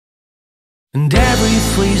And every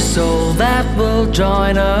free soul that will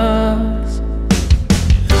join us.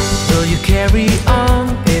 Will you carry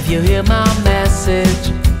on if you hear my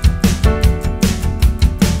message?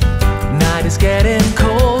 Night is getting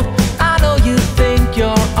cold, I know you think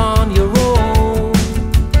you're on your own.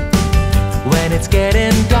 When it's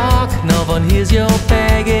getting dark, no one hears your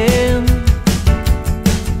begging.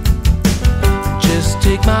 Just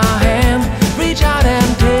take my hand, reach out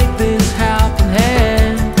and take this helping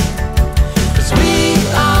hand.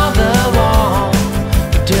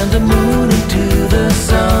 Turn the moon into the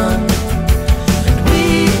sun, and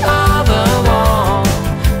we are the one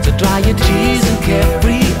to dry your tears and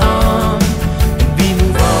carry on. And we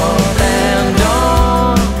move on and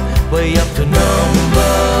on, way up to #1.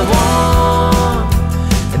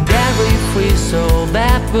 And every free soul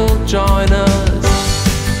that will join us.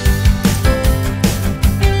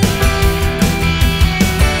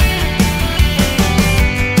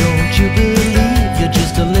 Don't you believe you're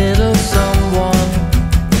just a little someone?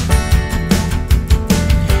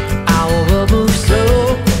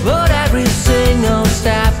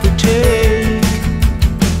 Step we take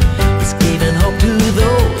is giving hope to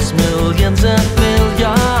those millions and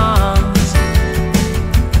millions.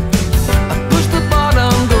 I push the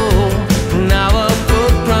bottom, go, now our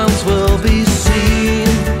footprints will be seen.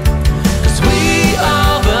 'Cause we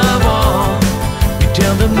are the one, we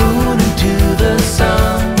turn the moon into the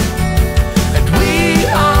sun. And we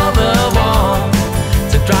are the one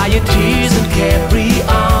to dry your tears and carry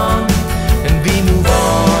on. And we move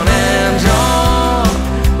on and on,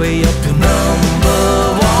 way up to #1.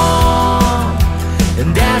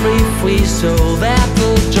 And every free soul that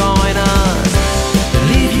will join us.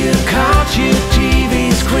 Leave your couch, your TV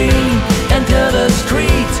screen, enter the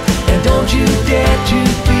streets, and don't you dare to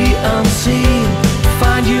be unseen.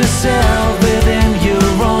 Find yourself within your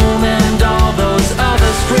own and all those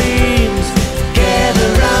other streams.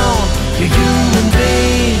 Gather round, you human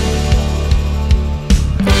being.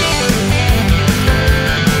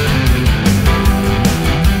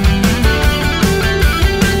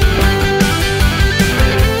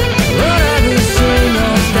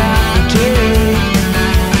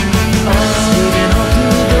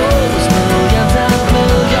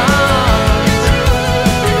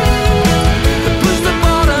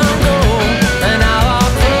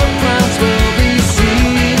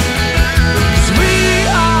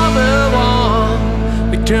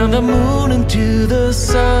 Turn the moon into the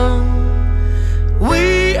sun.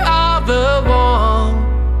 We are the one,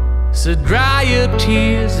 so dry your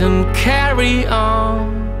tears and carry on.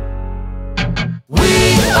 We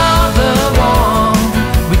are the one,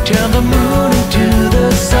 we turn the moon into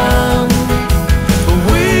the sun.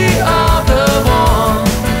 We are the one,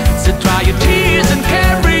 so dry your tears and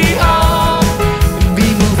carry on. We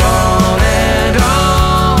move on and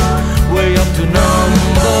on, way up to #1.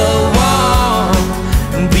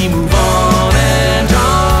 We move on and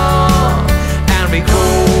on, and we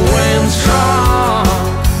growing strong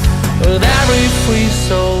with every free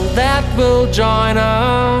soul that will join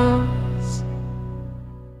us.